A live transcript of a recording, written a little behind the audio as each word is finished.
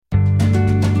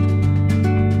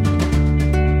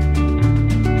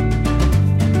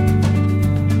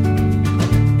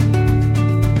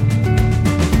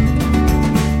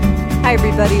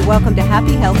everybody. Welcome to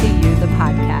Happy Healthy You, the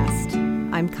podcast.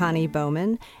 I'm Connie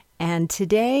Bowman, and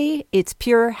today it's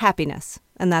pure happiness,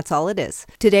 and that's all it is.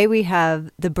 Today we have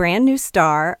the brand new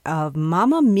star of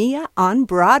Mamma Mia on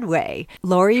Broadway,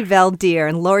 Lori Valdir.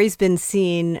 And Lori's been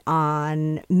seen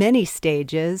on many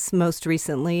stages, most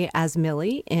recently as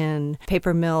Millie in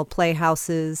Paper Mill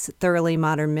Playhouse's Thoroughly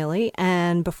Modern Millie,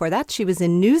 and before that she was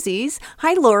in Newsies.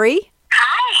 Hi, Lori.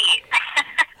 Hi.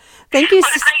 Thank you.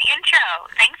 What a great intro.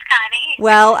 Thanks, Connie.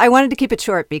 Well, I wanted to keep it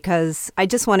short because I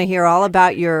just want to hear all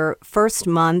about your first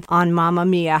month on Mamma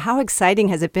Mia. How exciting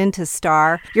has it been to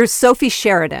star? You're Sophie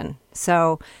Sheridan.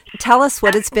 So tell us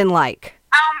what it's been like.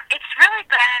 It's really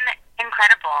been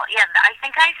incredible. Yeah, I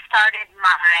think I started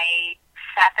my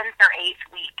 7th or 8th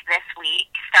week this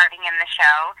week, starting in the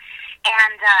show.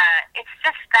 And it's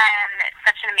just been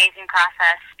such an amazing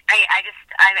process. I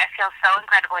feel so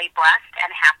incredibly blessed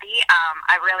and happy.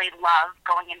 I really love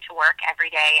going into work every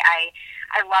day. I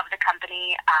love the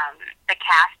company. The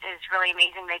cast is really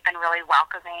amazing. They've been really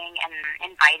welcoming and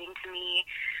inviting to me.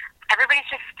 Everybody's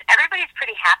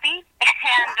pretty happy,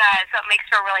 and so it makes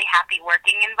for a really happy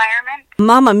working environment.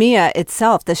 Mamma Mia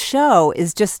itself, the show,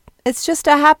 it's just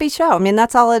a happy show. I mean,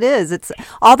 that's all it is. It's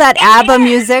all that ABBA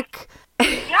music.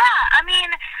 Yeah,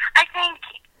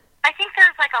 I think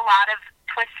there's like a lot of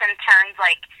twists and turns.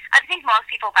 Like, I think most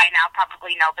people by now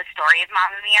probably know the story of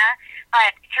Mamma Mia,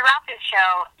 but throughout this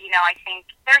show, I think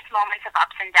there's moments of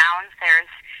ups and downs. There's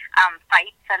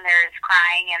fights and there's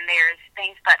crying and there's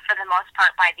things, but for the most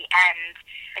part, by the end,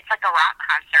 it's like a rock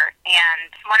concert. And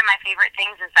one of my favorite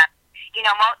things is that,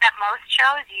 at most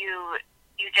shows you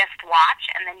just watch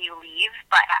and then you leave,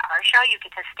 but at our show you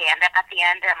get to stand up at the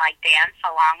end and like dance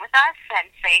along with us and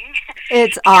sing.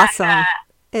 It's awesome.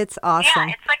 It's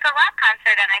awesome. Yeah, it's like a rock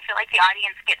concert, and I feel like the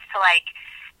audience gets to like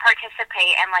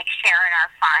participate and like share in our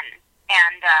fun,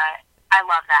 and I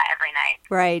love that every night.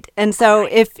 Right. And so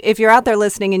if you're out there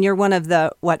listening and you're one of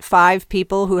the 5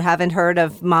 people who haven't heard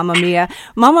of Mamma Mia,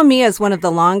 Mamma Mia is one of the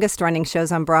longest running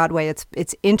shows on Broadway.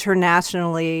 It's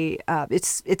internationally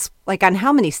it's like on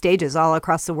how many stages all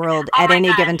across the world at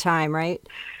any given time, right?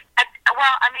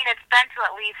 Well, I mean, it's been to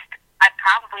at least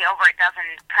probably over a dozen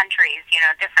countries,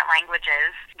 different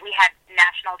languages. We had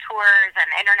national tours and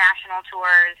international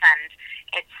tours, and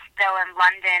it's still in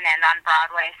London and on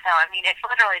Broadway. So, I mean, it's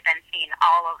literally been seen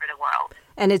all over the world.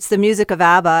 And it's the music of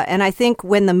ABBA. And I think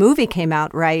when the movie came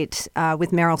out, with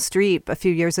Meryl Streep a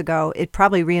few years ago, it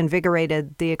probably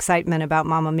reinvigorated the excitement about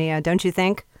Mamma Mia, don't you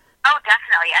think? Oh,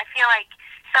 definitely. I feel like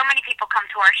so many people come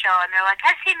to our show and they're like,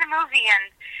 I've seen the movie,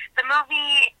 and the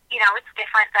movie, it's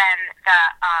different than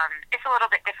it's a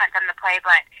little bit different than the play,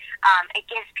 but it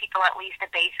gives people at least a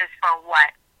basis for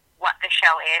what the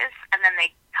show is, and then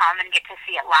they come and get to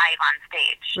see it live on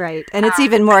stage. Right, and it's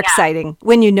even more exciting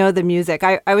when you know the music.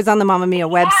 I was on the Mamma Mia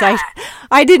website.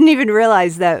 I didn't even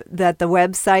realize that the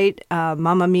website,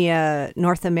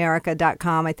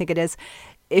 MammaMiaNorthAmerica.com, I think it is,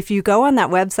 if you go on that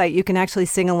website, you can actually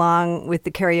sing along with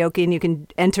the karaoke and you can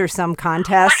enter some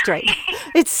contest, right?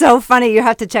 It's so funny. You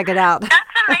have to check it out. That's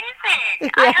amazing. Yeah.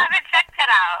 I haven't checked it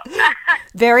out.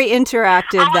 Very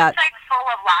interactive. Our website's full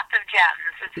of lots of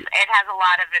gems. It has a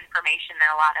lot of information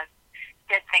and a lot of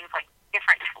good things, like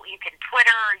different, you can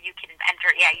Twitter, you can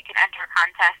enter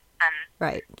contests.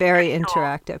 Right. Very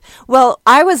interactive. Well,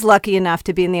 I was lucky enough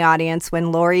to be in the audience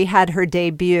when Lori had her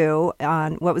debut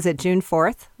on, what was it, June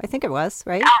 4th? I think it was,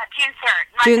 right? June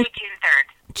 3rd. Monday, June 3rd.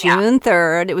 June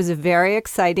 3rd. It was a very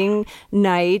exciting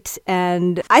night,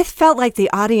 and I felt like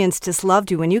the audience just loved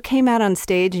you. When you came out on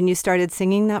stage and you started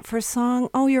singing that first song,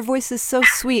 oh, your voice is so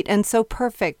sweet and so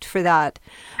perfect for that.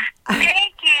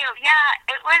 Thank you. Yeah,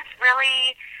 it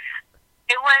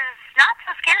was not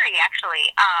so scary, actually.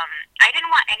 I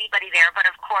didn't want anybody there, but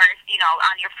of course,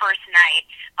 on your first night.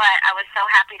 But I was so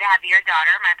happy to have your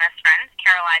daughter, my best friend,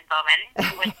 Caroline Bowman,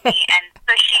 with me. And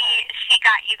so she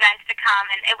got you guys to come,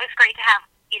 and it was great to have,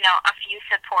 a few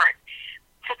support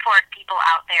people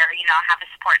out there, have a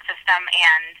support system.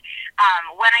 And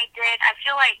when I did, I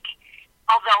feel like,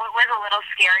 although it was a little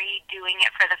scary doing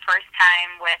it for the first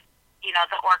time with,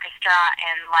 the orchestra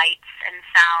and lights and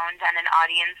sound and an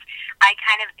audience, I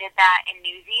kind of did that in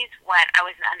Newsies when I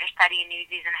was an understudy in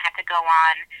Newsies and had to go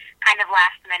on kind of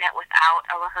last minute without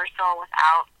a rehearsal,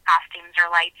 without costumes or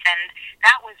lights, and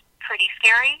that was pretty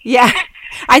scary. Yeah.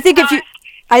 I think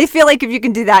I feel like if you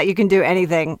can do that, you can do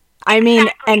anything. I mean,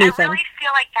 anything. I really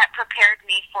feel like that prepared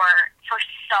me for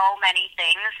so many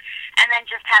things. And then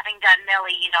just having done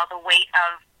Millie, the weight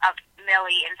of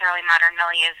Millie in Thoroughly Modern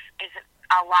Millie is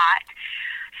a lot.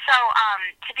 So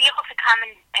to be able to come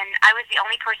and I was the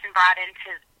only person brought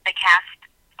into the cast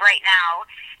right now.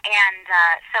 And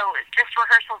so it's just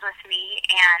rehearsals with me,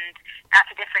 and that's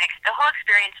a different, the whole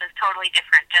experience was totally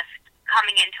different, just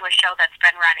coming into a show that's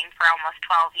been running for almost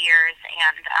 12 years,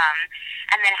 and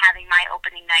then having my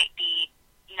opening night be,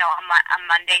 a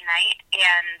Monday night.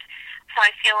 And so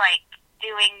I feel like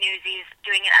doing Newsies,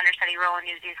 doing an understudy role in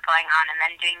Newsies going on, and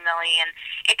then doing Millie, and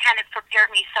it kind of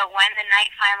prepared me. So when the night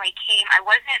finally came, I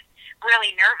wasn't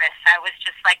really nervous. I was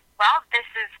just like, well, this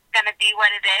is going to be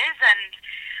what it is, and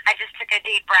I just took a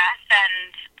deep breath,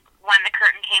 and when the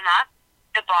curtain came up,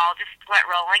 the ball just went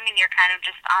rolling, and you're kind of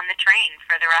just on the train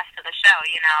for the rest of the show,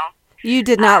 You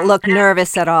did not look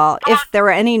nervous at all. If there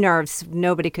were any nerves,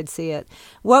 nobody could see it.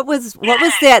 What was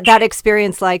that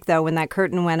experience like, though, when that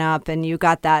curtain went up and you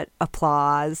got that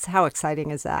applause? How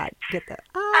exciting is that? Get that?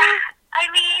 I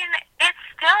mean, it's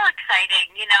still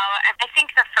exciting. I think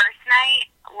the first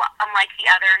night, unlike the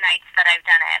other nights that I've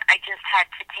done it, I just had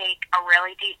to take a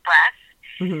really deep breath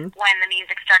when the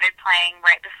music started playing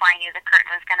right before I knew the curtain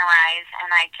was going to rise,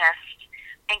 and I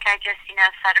think I just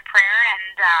said a prayer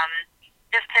and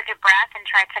just took a breath and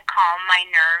tried to calm my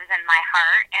nerves and my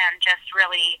heart, and just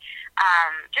really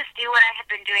just do what I had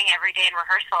been doing every day in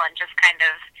rehearsal, and just kind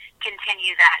of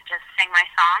continue that, just sing my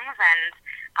songs and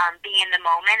be in the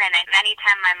moment. And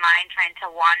anytime my mind tried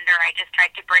to wander, I just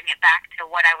tried to bring it back to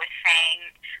what I was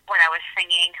saying, what I was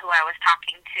singing, who I was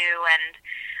talking to. And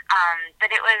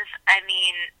but it was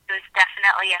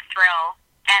definitely a thrill,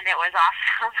 and it was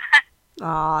awesome.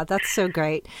 Aw, that's so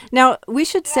great. Now, we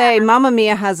should say Mamma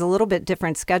Mia has a little bit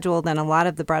different schedule than a lot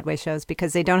of the Broadway shows,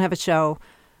 because they don't have a show.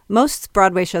 Most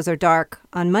Broadway shows are dark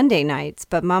on Monday nights,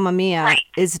 but Mamma Mia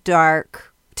is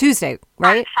dark Tuesday,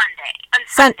 right? On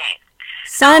Sunday.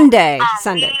 Sunday.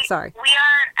 Sorry. We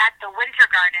are at the Winter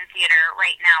Garden Theater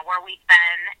right now, where we've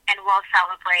been, and we'll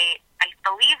celebrate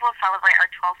our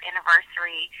 12th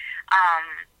anniversary.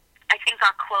 I think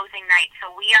our closing night.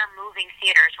 So we are moving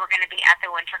theaters. We're going to be at the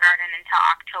Winter Garden until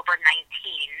October 19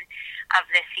 of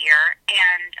this year.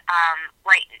 And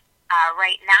right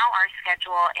now our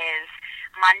schedule is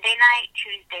Monday night,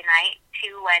 Tuesday night,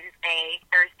 to Wednesday,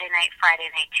 Thursday night, Friday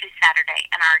night, to Saturday,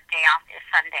 and our day off is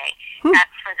Sunday.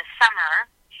 That's for the summer.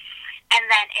 And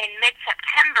then in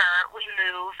mid-September, we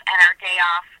move, and our day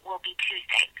off will be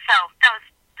Tuesday. So that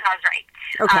was right.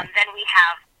 Okay. Then we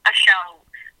have a show.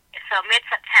 So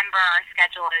mid-September, our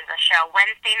schedule is a show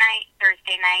Wednesday night,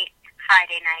 Thursday night,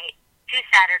 Friday night, 2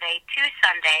 Saturday, 2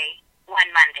 Sunday,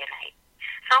 1 Monday night.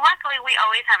 So luckily, we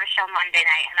always have a show Monday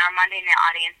night, and our Monday night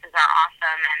audiences are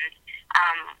awesome, and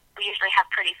we usually have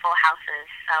pretty full houses,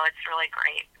 so it's really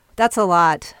great. That's a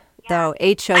lot, though.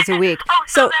 8 shows a week.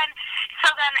 So then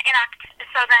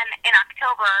in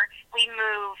October, we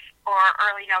move, or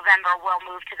early November, we'll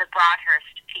move to the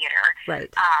Broadhurst Theater.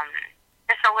 Right.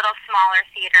 It's a little smaller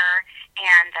theater,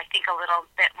 and I think a little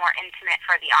bit more intimate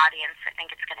for the audience. I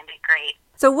think it's going to be great.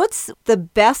 So what's the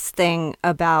best thing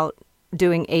about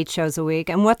doing 8 shows a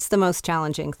week, and what's the most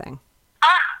challenging thing?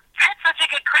 That's such a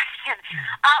good question.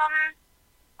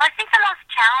 I think the most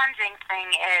challenging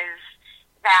thing is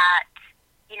that,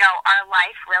 our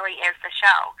life really is the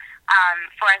show.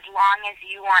 For as long as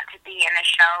you want to be in a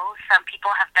show, some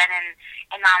people have been in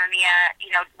Mamma Mia,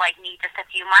 like me, just a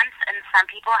few months, and some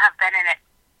people have been in it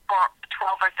for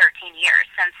 12 or 13 years,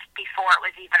 since before it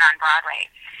was even on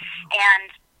Broadway. And,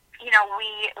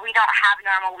 we don't have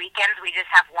normal weekends. We just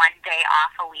have one day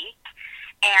off a week,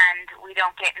 and we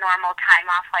don't get normal time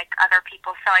off like other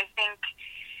people. So I think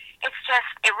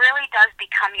it really does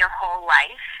become your whole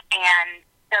life, and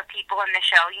the people in the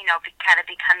show, kind of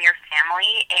become your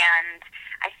family. And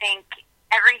I think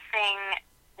everything,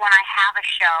 when I have a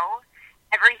show,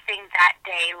 everything that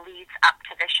day leads up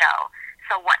to the show.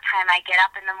 So what time I get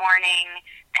up in the morning,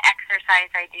 the exercise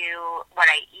I do,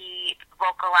 what I eat,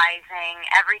 vocalizing,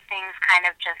 everything's kind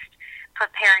of just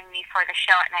preparing me for the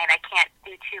show at night. I can't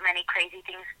do too many crazy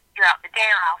things throughout the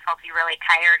day, or else I'll be really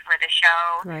tired for the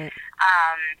show. Right.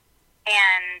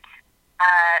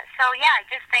 I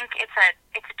just think it's a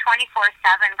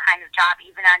 24/7 kind of job.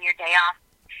 Even on your day off,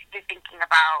 you're thinking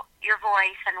about your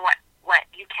voice and what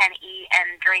you can eat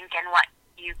and drink, and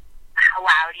how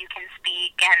loud you can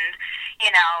speak, and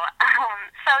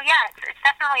it's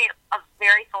definitely a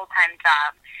very full-time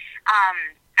job.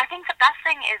 I think the best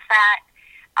thing is that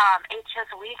 8 shows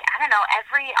a week, I don't know,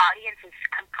 every audience is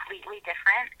completely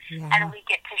different, and we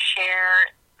get to share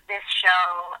this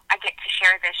show. I get to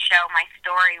share this show, my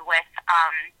story, with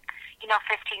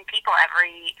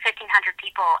 1,500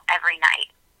 people every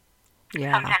night.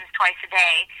 Yeah. Sometimes twice a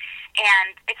day.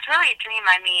 And it's really a dream.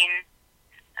 I mean,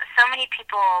 so many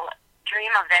people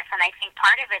dream of this, and I think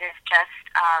part of it is just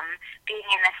being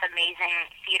in this amazing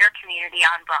theater community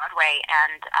on Broadway.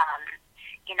 And,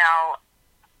 you know,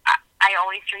 I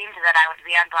always dreamed that I would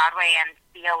be on Broadway and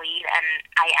be a lead, and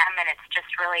I am, and it's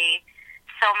just really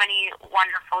so many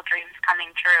wonderful dreams coming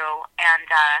true. And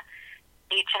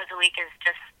 8 shows a week is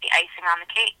just the icing on the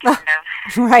cake, kind of.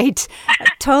 Right.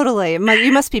 Totally.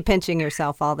 You must be pinching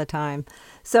yourself all the time.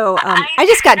 So I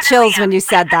just got chills when you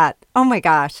said that. Oh my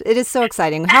gosh, it is so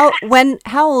exciting. How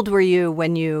old were you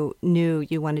when you knew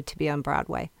you wanted to be on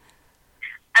Broadway?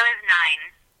 I was 9.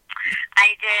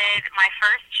 I did my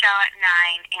first show at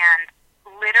 9, and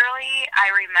literally I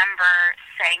remember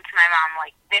saying to my mom,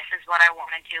 like, this is what I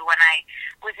want to do. When I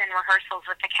was in rehearsals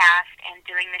with the cast and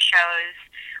doing the shows,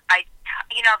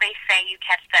 they say you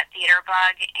catch that theater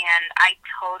bug, and I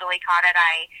totally caught it.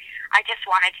 I just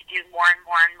wanted to do more and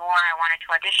more and more. I wanted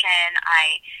to audition.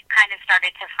 I kind of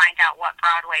started to find out what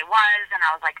Broadway was, and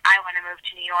I was like, I want to move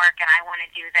to New York, and I want to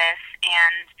do this.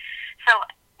 And so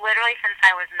literally since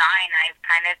I was 9, I've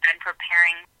kind of been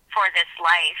preparing for this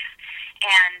life.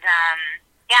 And,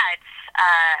 it's,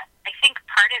 I think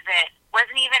part of it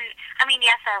wasn't even,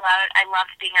 yes, I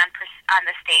loved being on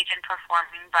the stage and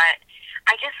performing, but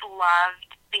I just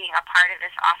loved being a part of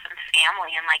this awesome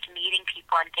family and, like, meeting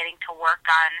people and getting to work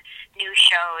on new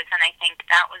shows. And I think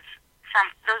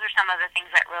those are some of the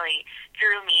things that really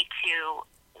drew me to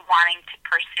wanting to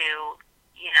pursue,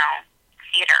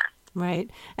 theater. Right.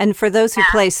 And for those who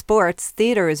play sports,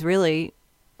 theater is really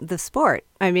the sport.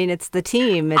 I mean, it's the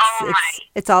team.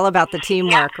 It's all about the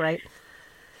teamwork, right?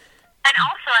 And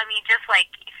also, just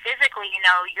like physically,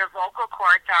 your vocal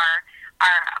cords are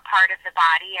a part of the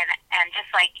body, and just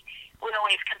like we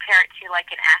always compare it to like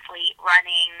an athlete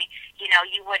running.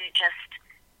 You wouldn't just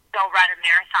go run a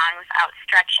marathon without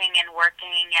stretching and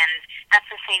working, and that's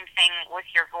the same thing with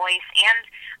your voice and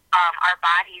our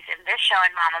bodies. In this show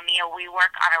in Mamma Mia, we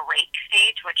work on a rake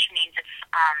stage, which means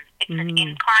it's an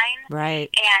incline, right?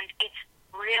 And it's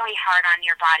really hard on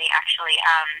your body, actually.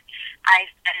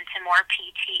 I've been to more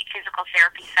PT, physical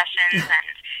therapy sessions, and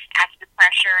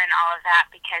acupressure and all of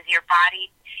that, because your body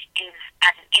is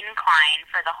at an incline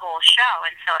for the whole show,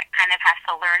 and so it kind of has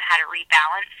to learn how to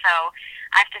rebalance. So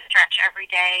I have to stretch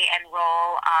every day and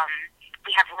roll.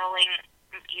 We have rolling,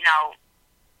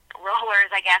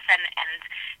 rollers, I guess, and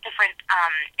different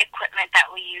equipment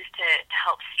that we use to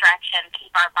help stretch and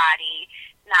keep our body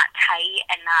not tight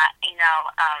and not,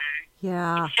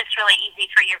 it's just really easy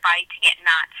for your body to get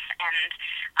knots and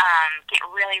get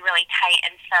really, really tight.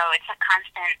 And so it's a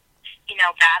constant,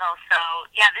 battle. So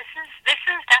yeah, this is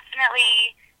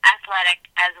definitely athletic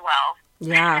as well.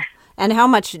 Yeah. And how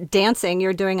much dancing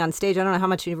you're doing on stage. I don't know how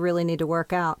much you really need to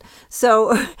work out. So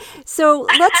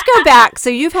let's go back. So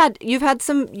you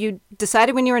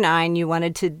decided when you were 9, you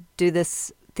wanted to do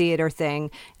this theater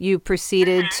thing. You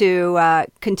proceeded to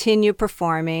continue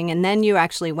performing, and then you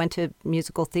actually went to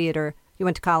musical theater. You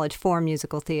went to college for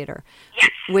musical theater,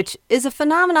 which is a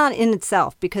phenomenon in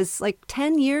itself, because like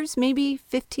 10 years, maybe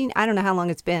 15, I don't know how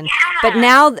long it's been. But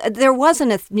now there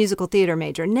wasn't a musical theater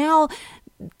major. Now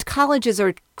colleges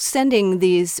are sending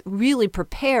these really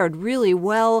prepared, really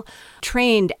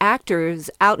well-trained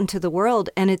actors out into the world,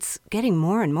 and it's getting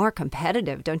more and more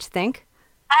competitive, don't you think?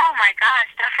 Oh my gosh,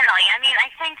 definitely. I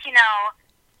think,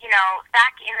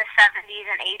 back in the 70s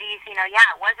and 80s,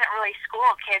 it wasn't really school.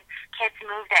 Kids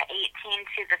moved at 18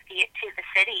 to the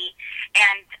city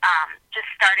and just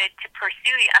started to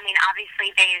pursue.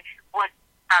 Obviously they would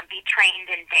be trained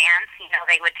in dance.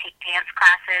 They would take dance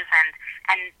classes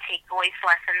and take voice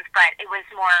lessons, but it was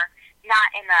more not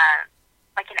in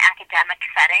an academic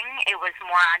setting. It was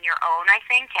more on your own, I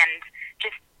think, and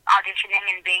just auditioning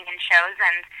and being in shows.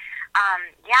 And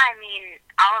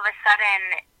all of a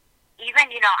sudden,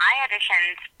 even, I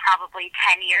auditioned probably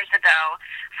 10 years ago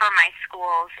for my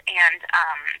schools, and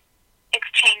it's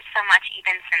changed so much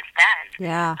even since then.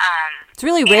 Yeah. It's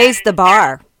really raised the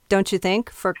bar, don't you think,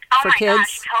 for kids?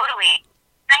 Gosh, totally.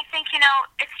 And I think,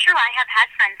 it's true. I have had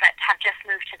friends that have just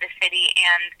moved to the city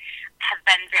and have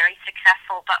been very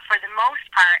successful, but for the most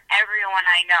part, everyone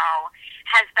I know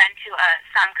has been to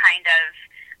some kind of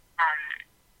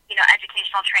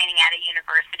educational training at a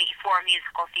university for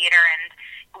musical theater, and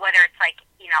whether it's like,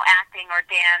 acting or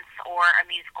dance or a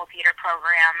musical theater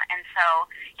program. And so,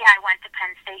 I went to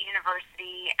Penn State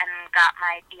University and got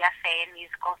my BFA in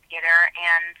musical theater.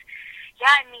 And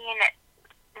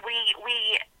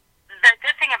the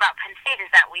good thing about Penn State is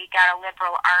that we got a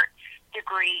liberal arts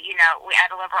degree, we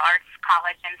had a liberal arts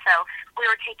college, and so we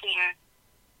were taking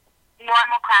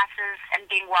normal classes and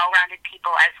being well-rounded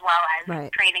people, as well as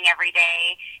Right. training every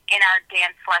day in our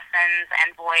dance lessons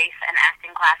and voice and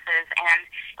acting classes. And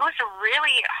it was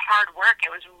really hard work.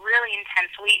 It was really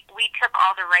intense. We took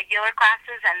all the regular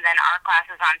classes and then our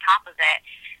classes on top of it.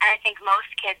 And I think most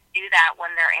kids do that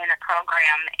when they're in a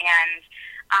program. And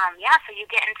so you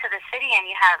get into the city and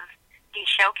you have these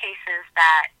showcases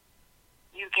that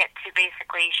you get to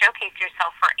basically showcase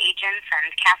yourself for agents and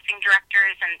casting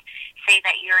directors and say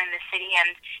that you're in the city.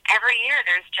 And every year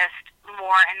there's just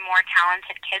more and more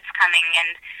talented kids coming.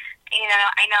 And,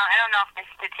 I don't know if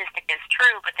this statistic is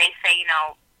true, but they say,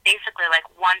 basically like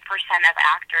 1% of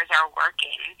actors are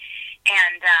working.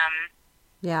 And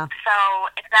so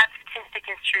if that statistic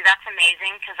is true, that's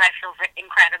amazing, because I feel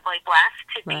incredibly blessed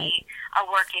to be a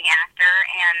working actor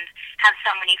and have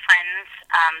so many friends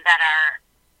that are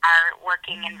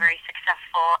working and very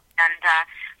successful. And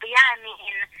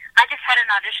I just had an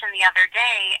audition the other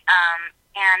day,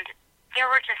 and there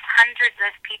were just hundreds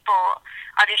of people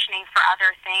auditioning for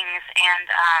other things. And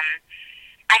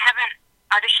I haven't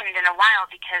auditioned in a while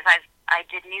because I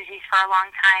did Newsies for a long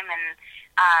time and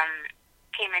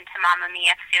came into Mamma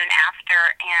Mia soon after.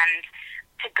 And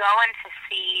to go and to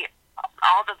see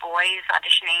all the boys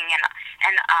auditioning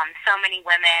and so many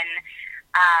women,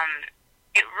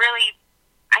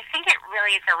 I think it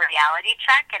really is a reality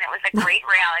check, and it was a great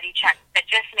reality check that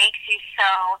just makes you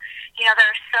so, there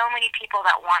are so many people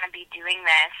that want to be doing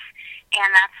this,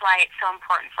 and that's why it's so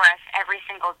important for us every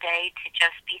single day to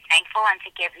just be thankful and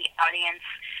to give the audience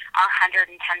our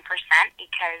 110%,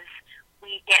 because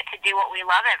we get to do what we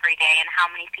love every day, and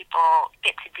how many people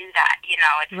get to do that,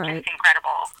 it's just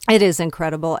incredible. It is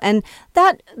incredible. And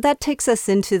that takes us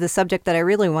into the subject that I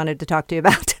really wanted to talk to you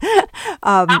about.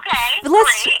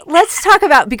 Let's talk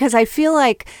about, because I feel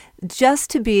like just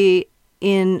to be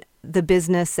in the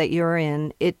business that you're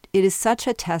in, it is such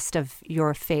a test of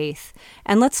your faith.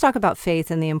 And let's talk about faith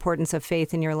and the importance of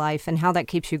faith in your life and how that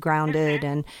keeps you grounded,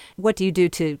 and what do you do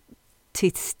to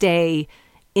stay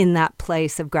in that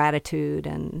place of gratitude.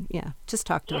 And just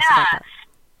talk to us about that.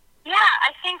 Yeah,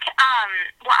 I think,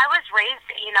 I was raised,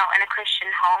 in a Christian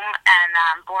home, and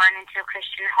born into a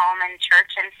Christian home and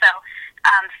church. And so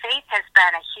faith has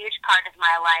been a huge part of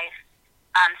my life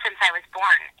since I was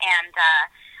born. And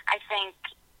I think,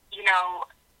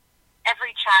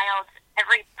 every child,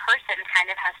 every person kind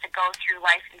of has to go through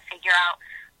life and figure out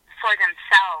for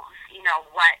themselves,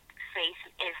 what faith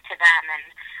is to them. And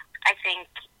I think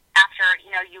after,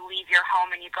 you leave your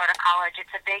home and you go to college,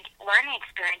 it's a big learning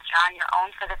experience. You're on your own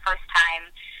for the first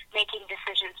time, making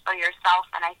decisions for yourself.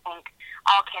 And I think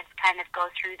all kids kind of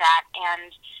go through that.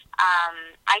 And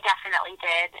I definitely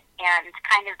did, and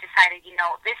kind of decided,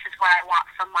 this is what I want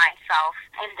for myself.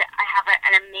 And I have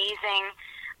an amazing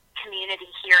community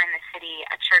here in the city,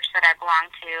 a church that I belong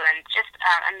to, and just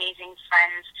amazing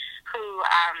friends who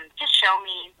just show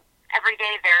me every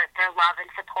day their love and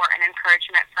support and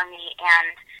encouragement for me.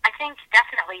 And I think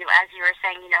definitely, as you were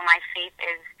saying, my faith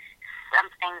is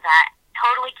something that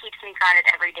totally keeps me grounded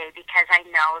every day, because I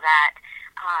know that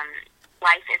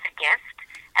life is a gift.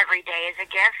 Every day is a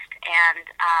gift, and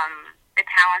the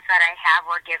talents that I have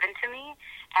were given to me,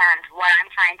 and what I'm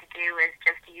trying to do is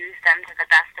just use them to the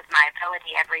best of my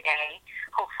ability every day,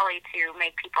 hopefully to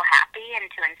make people happy and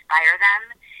to inspire them.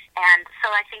 And so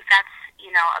I think that's,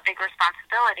 a big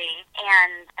responsibility.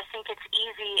 And I think it's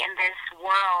easy in this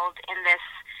world,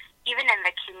 even in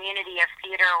the community of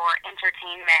theater or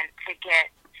entertainment, to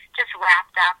get just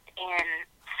wrapped up in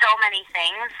so many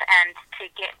things and to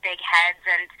get big heads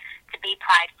and to be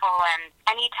prideful. And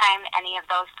anytime any of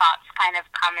those thoughts kind of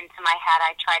come into my head,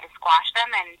 I try to squash them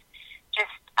and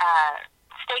just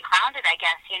stay grounded, I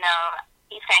guess,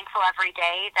 be thankful every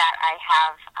day that I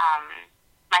have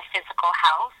my physical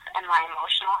health and my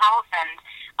emotional health, and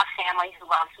a family who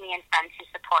loves me, and friends who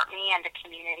support me, and a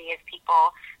community of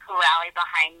people who rally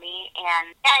behind me.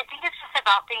 And I think it's just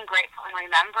about being grateful and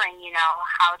remembering,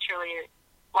 how truly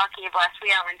lucky and blessed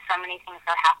we are when so many things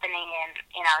are happening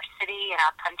in our city, in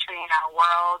our country, in our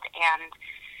world. And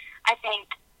I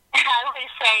think, I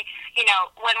always say,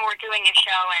 when we're doing a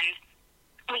show and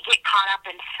we get caught up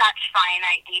in such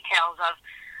finite details of,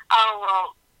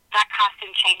 that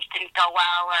costume change didn't go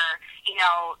well, or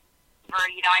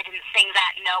I didn't sing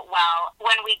that note well.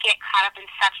 When we get caught up in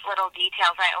such little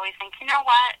details, I always think,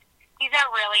 what? These are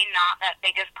really not that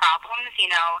big of problems.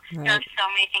 Right. There are so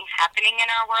many things happening in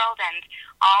our world, and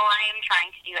all I am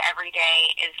trying to do every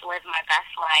day is live my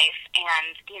best life.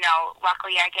 And,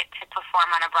 luckily I get to perform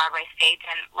on a Broadway stage,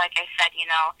 and like I said,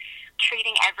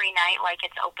 treating every night like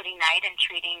it's opening night and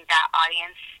treating that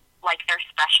audience like they're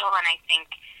special. And I think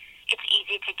it's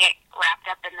easy to get wrapped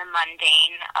up in the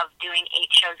mundane of doing 8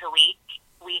 shows a week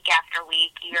after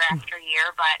week, year after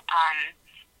year. But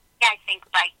I think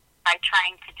by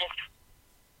trying to just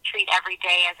treat every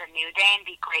day as a new day and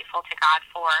be grateful to God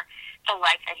for the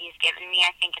life that He's given me,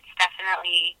 I think it's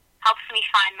definitely helps me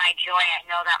find my joy. I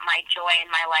know that my joy in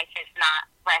my life is not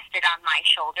rested on my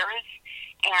shoulders,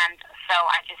 and so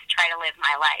I just try to live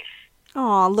my life.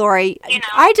 Oh, Lori,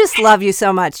 I just love you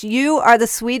so much. You are the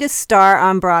sweetest star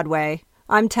on Broadway.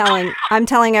 I'm telling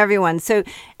everyone. So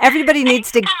everybody needs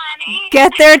to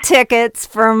get their tickets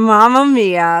for Mamma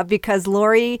Mia because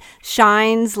Lori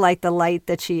shines like the light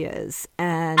that she is,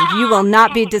 and you will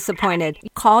not be disappointed.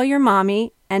 Call your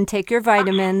mommy and take your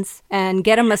vitamins and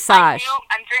get a massage.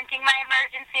 I'm drinking my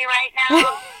emergency right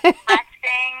now,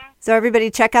 resting. So everybody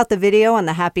check out the video on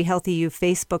the Happy Healthy You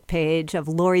Facebook page of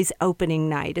Lori's opening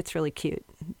night. It's really cute.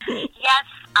 Yes,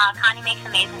 Connie makes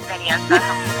amazing videos, so I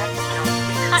hope you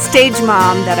guys do. Stage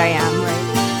mom that I am, right?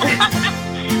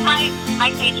 my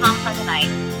stage mom for the night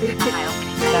on my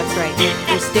opening night. That's right.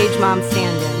 Your stage mom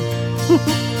stand-in.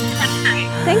 That's great.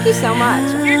 Thank you so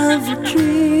much. Have a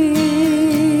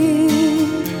dream,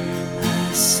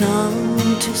 a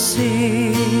song to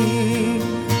sing.